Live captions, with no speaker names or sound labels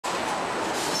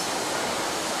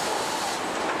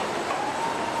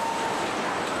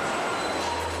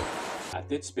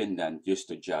Teach pendant used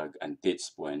to jog and teach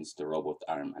points to robot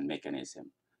arm and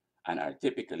mechanism, and are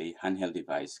typically handheld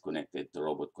device connected to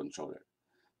robot controller.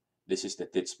 This is the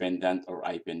teach pendant or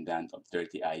eye pendant of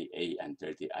 30i-A and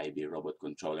 30i-B robot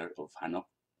controller of Fanuc.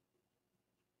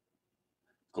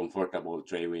 Comfortable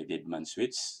tray-way Didman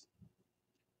switch.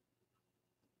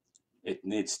 It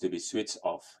needs to be switched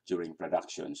off during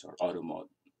productions or auto mode.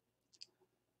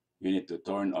 You need to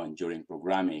turn on during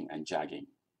programming and jogging.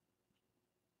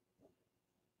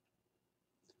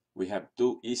 We have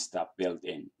two e-stop built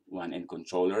in, one in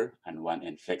controller and one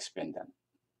in flex pendant.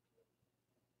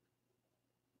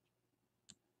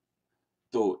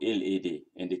 Two LED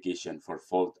indication for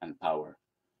fault and power.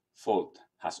 Fault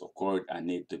has occurred and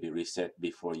need to be reset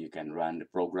before you can run the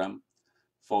program.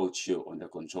 Fault show on the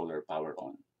controller power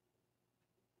on.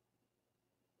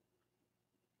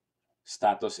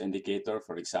 Status indicator,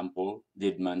 for example,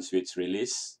 Didman switch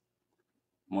release,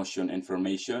 motion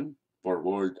information,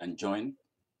 forward and joint,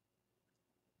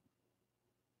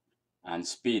 and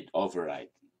speed override.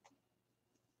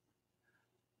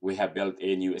 We have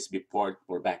built-in USB port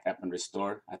for backup and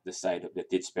restore at the side of the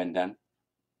teach pendant.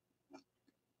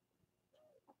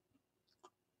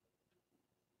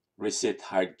 Reset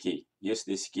hard key. Use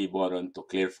this key button to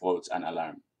clear faults and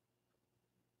alarm.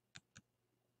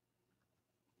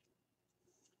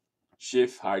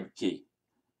 Shift hard key.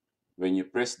 When you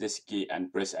press this key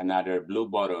and press another blue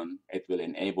button, it will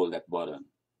enable that button.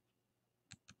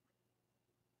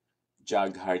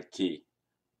 Jog hard key.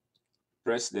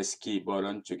 Press this key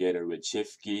button together with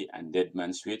shift key and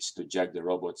deadman switch to jog the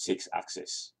robot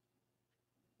 6-axis.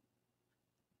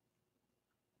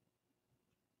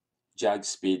 Jog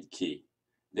speed key.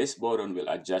 This button will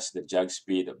adjust the jog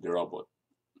speed of the robot.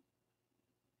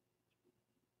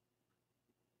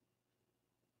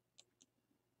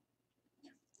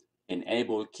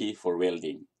 Enable key for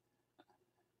welding.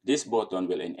 This button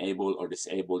will enable or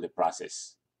disable the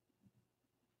process.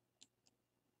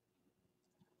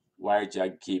 Wire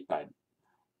jog keypad.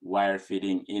 Wire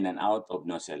feeding in and out of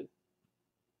nozzle.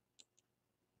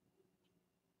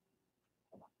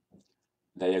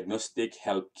 Diagnostic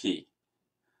help key.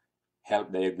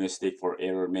 Help diagnostic for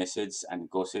error message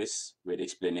and causes with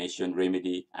explanation,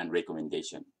 remedy, and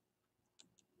recommendation.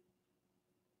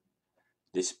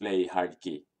 Display hard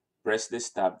key. Press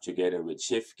this tab together with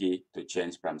shift key to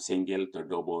change from single to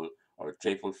double or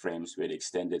triple frames with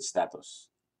extended status.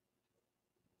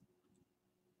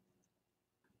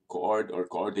 Coord or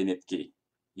coordinate key.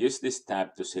 Use this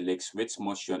tab to select which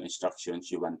motion instructions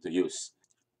you want to use.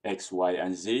 X, Y,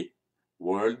 and Z,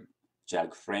 world,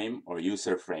 jog frame, or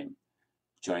user frame,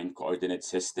 joint coordinate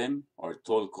system, or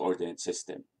tool coordinate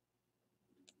system.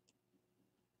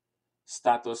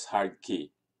 Status hard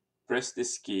key. Press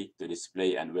this key to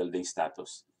display and welding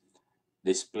status.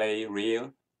 Display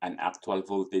real and actual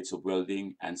voltage of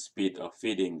welding and speed of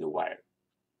feeding the wire.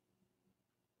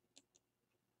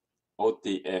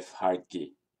 OTF hard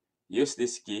key. Use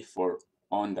this key for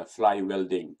on-the-fly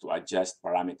welding to adjust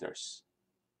parameters.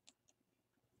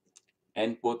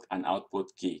 Input and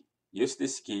output key. Use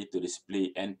this key to display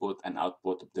input and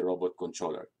output of the robot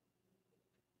controller.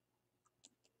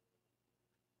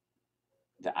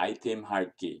 The item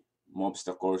hard key moves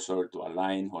the cursor to a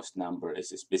line whose number is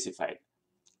specified.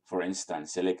 For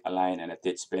instance, select a line and a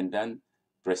teach pendant,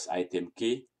 press item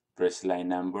key, press line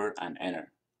number, and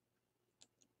enter.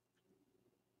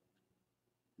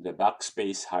 The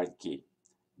backspace hard key.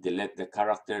 Delete the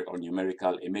character or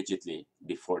numerical immediately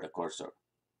before the cursor.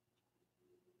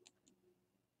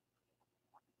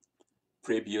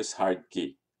 Previous hard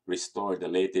key. Restore the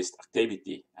latest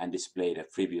activity and display the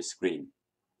previous screen.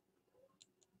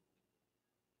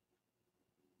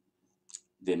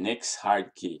 The next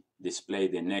hard key. Display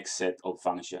the next set of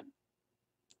function.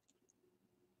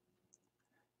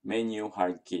 Menu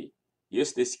hard key.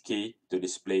 Use this key to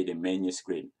display the menu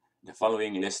screen. The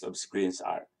following list of screens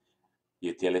are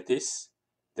Utilities,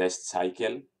 Test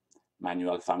Cycle,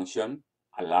 Manual Function,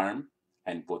 Alarm,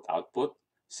 Input-Output,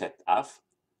 Setup,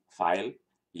 File,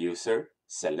 User,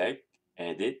 Select,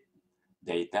 Edit,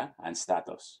 Data, and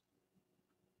Status.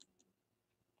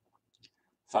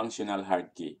 Functional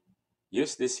hard key.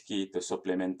 Use this key to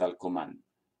supplemental command.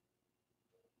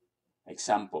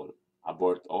 Example,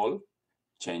 abort all,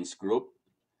 change group,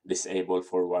 disable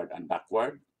forward and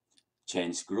backward,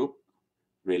 change group,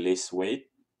 release weight,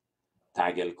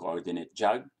 toggle coordinate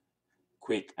jog,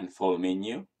 quick and full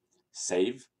menu,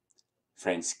 save,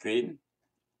 friend screen,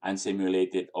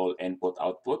 unsimulated all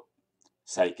input-output,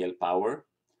 cycle power,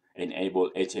 enable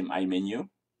HMI menu,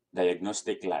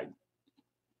 diagnostic lag.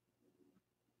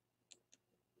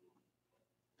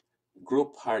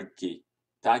 Group hard key.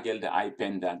 Toggle the eye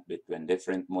pendant between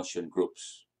different motion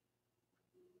groups.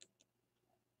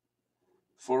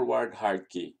 Forward hard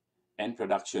key. In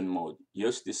production mode,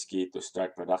 use this key to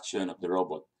start production of the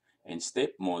robot. In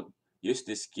step mode, use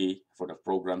this key for the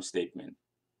program statement.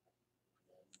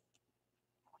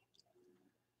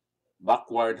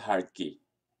 Backward hard key.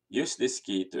 Use this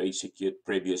key to execute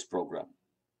previous program.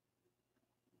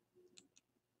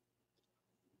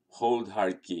 Hold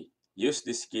hard key. Use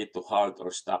this key to halt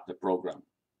or stop the program.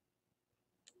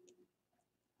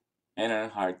 Enter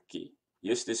hard key.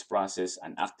 Use this process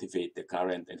and activate the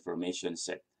current information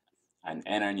set and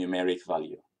enter numeric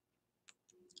value.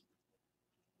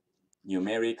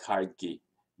 Numeric hard key.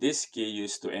 This key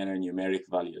used to enter numeric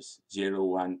values 0,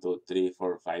 1, 2, 3,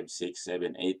 4, 5, 6,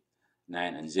 7, 8,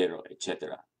 9, and 0,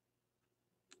 etc.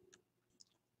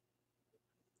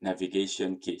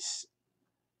 Navigation keys.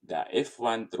 The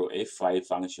F1 through F5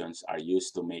 functions are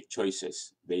used to make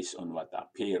choices based on what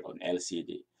appear on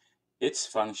LCD. Each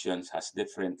function has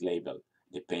different label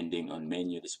depending on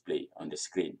menu display on the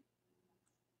screen.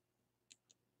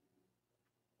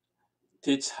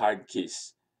 Teach hard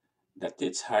keys. The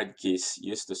teach hard keys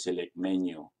used to select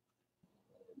menu,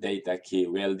 data key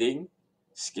welding,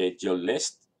 schedule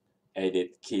list,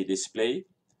 edit key display,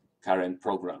 current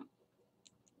program.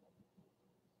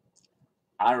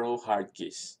 Arrow hard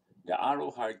keys. The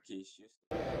arrow hard keys used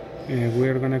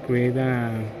we're going to create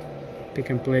a pick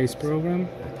and place program.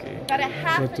 Okay. Got a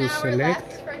half So an to hour select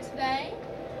left for today.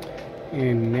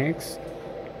 And next,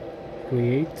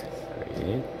 create.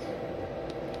 Create.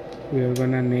 We are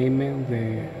going to name it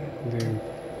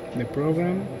the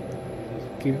program,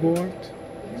 keyboard.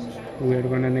 We are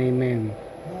going to name it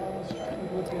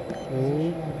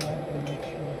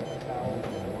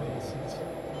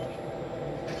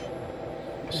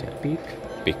peak.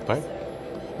 Big part.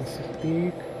 It's a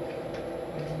peak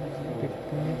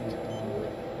part.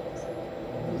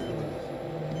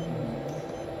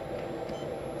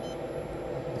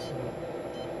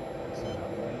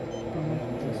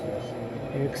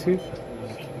 Exit.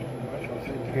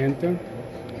 Enter.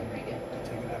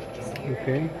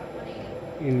 Okay.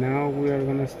 And now we are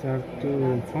gonna start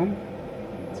to home.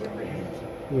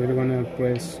 We're gonna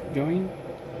press join.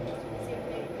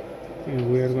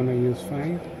 And we are gonna use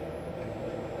find.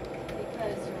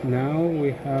 Now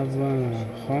we have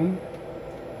home.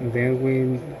 And then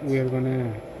we are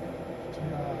gonna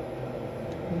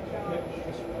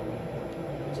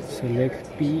select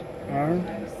PR.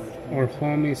 Our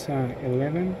home is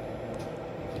 11.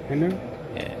 Enter.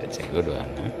 Yeah, that's a good one,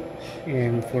 huh?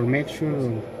 And for make sure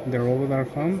the robot are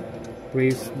home,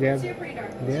 press that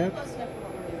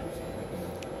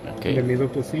Okay. the middle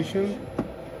position,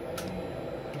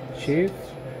 shift,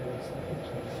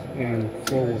 and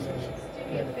forward.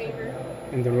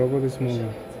 And the robot is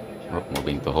moving.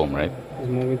 Moving to home, right? Is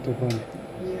moving to home.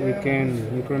 We can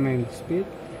increment speed.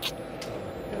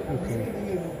 Okay.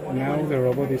 Now the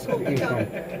robot is in home.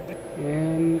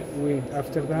 And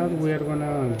after that we are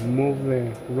gonna move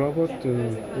the robot to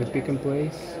the pick and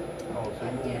place.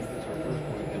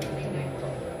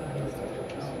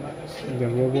 The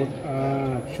robot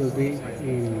should be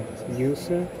in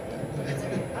user.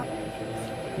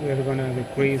 We are gonna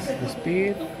decrease the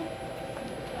speed.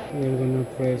 We are gonna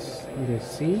press the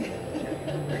C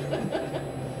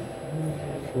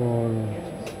for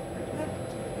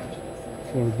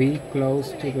be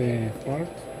close to the part.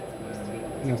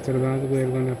 And after that we are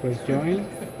gonna press join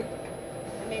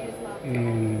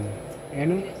and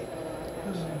enter,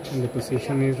 and the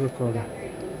position is recorded.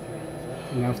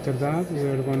 And after that we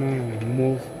are gonna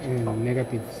move in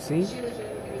negative C,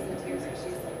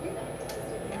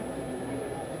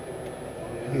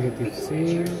 negative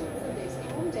C,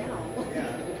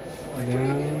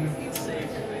 down,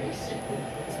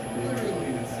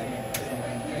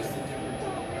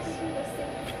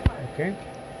 okay.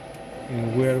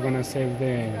 And we are gonna save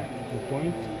the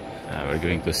point. We're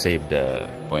going to save the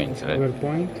points, right? Our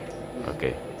point.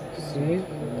 Okay. Save.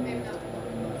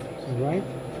 Right.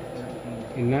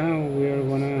 And now we are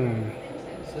gonna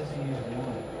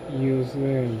use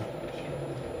the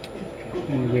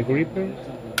gripper.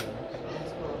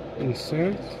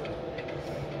 Insert.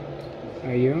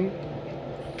 IO.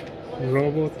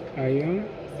 Robot IO.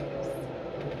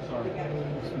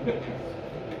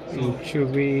 It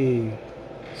should be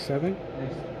 7.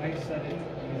 I set it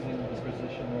using the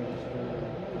position register.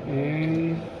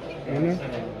 And enter.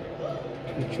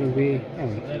 It should be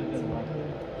on.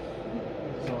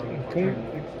 Okay.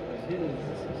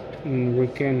 And we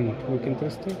can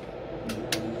test it.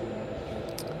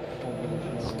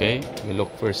 Okay. We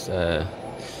look first. We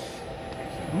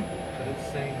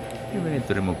need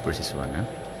to remove first this one, huh?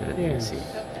 So that you can see.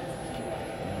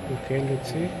 Okay, let's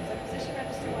see.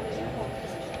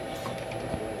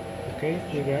 Okay,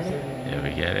 we got it. Yeah, we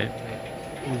get it.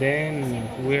 Then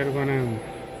we're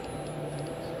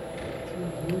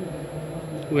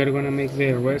gonna make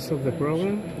the rest of the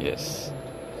program Yes.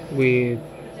 with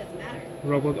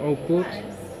robot output,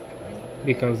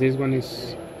 because this one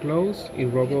is closed,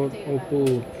 in robot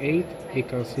output 8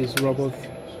 because it's robot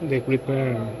the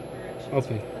gripper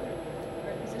open.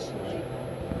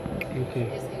 Okay.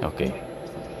 Okay.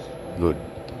 Good.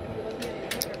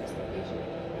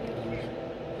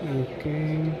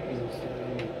 Okay.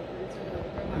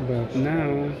 But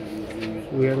now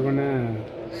we are gonna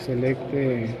select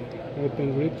the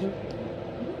open gripper.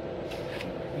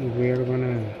 We are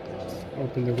gonna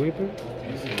open the gripper.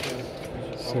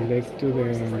 Select to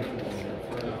the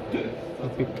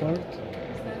topic part.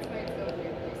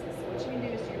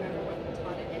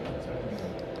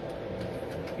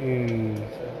 And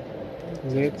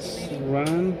let's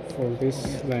run for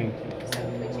this line.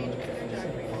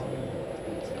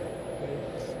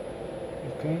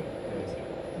 Okay.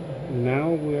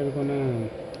 Now we are gonna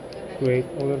create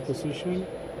other position.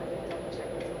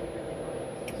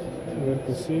 Other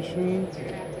position.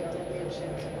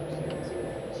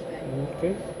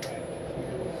 Okay.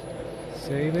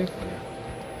 Save it.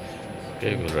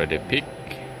 Okay, we already pick.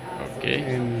 Okay.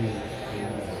 And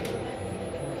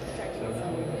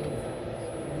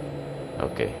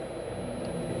Okay.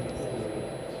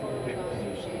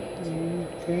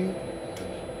 okay.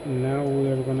 Now we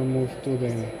are gonna move to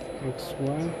the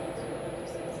X1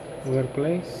 other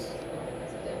place.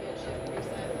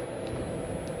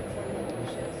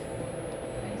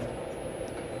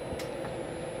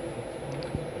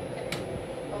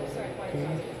 Okay.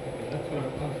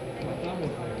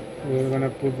 We're gonna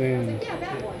put them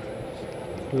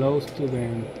close to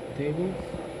the table.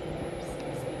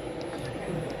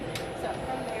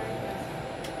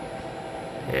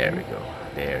 There we go.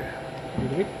 There. A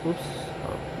little bit, oops,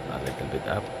 Oh, a little bit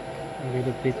up. a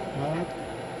little bit up.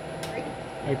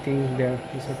 I think that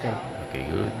is okay. Okay,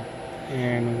 good.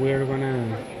 And we're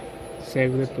gonna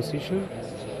save the position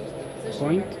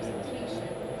point.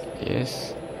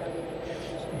 Yes.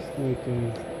 We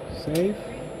can save,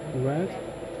 right?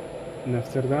 And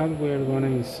after that we're gonna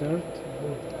insert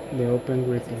the open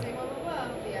gripper.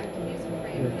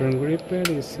 The open gripper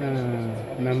is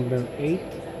number 8.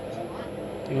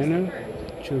 Enter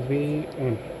should be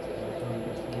on.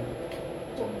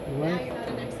 Right?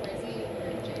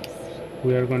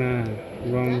 We are gonna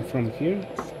run from here.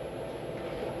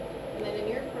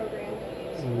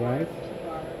 Right?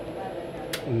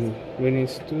 And we need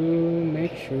to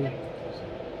make sure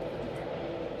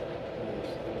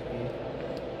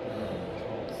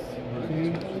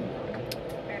okay.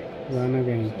 Run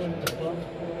again.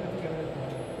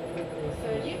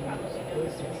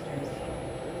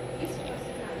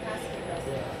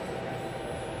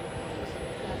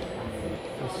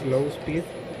 Slow speed.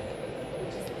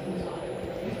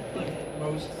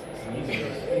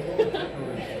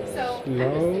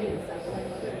 Slow.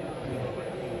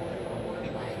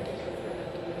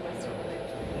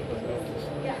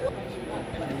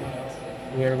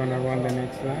 We are gonna run the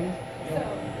next line.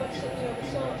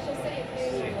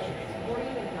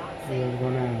 We are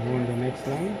gonna run the next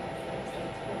line.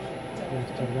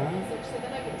 After that,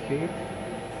 pick.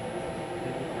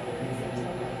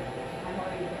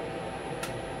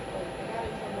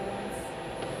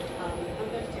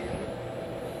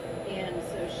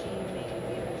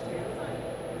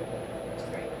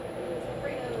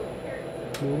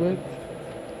 Move it,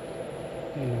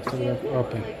 and after that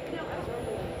open.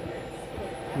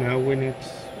 Now we need to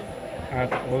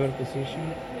add other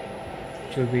position.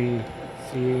 Should be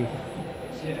C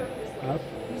up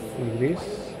like this.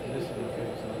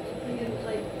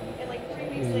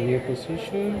 In new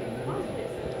position.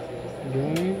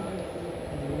 Join.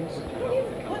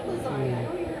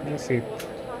 That's it.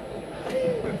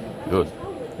 Good.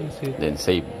 That's it. Then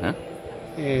save, huh?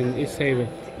 And it's saved.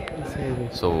 It's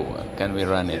saved. So can we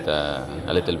run it a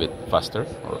little bit faster?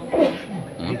 Or,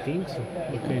 I think so.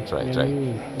 Okay. Try. Let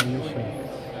me show.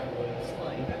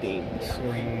 I think so.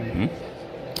 Hmm?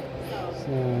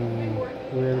 So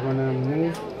we're gonna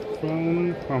move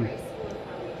from home.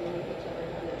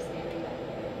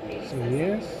 So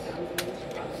yes.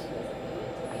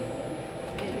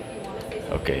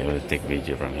 Okay, we'll take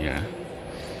video from here. Huh?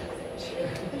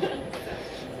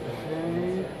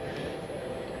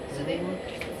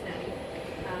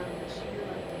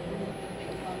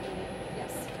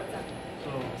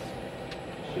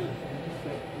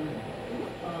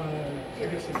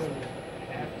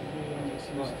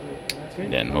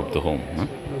 Then move to home. Huh?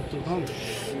 Move to home.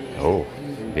 Oh,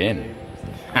 bien.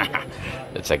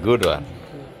 It's a good one.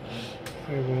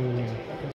 7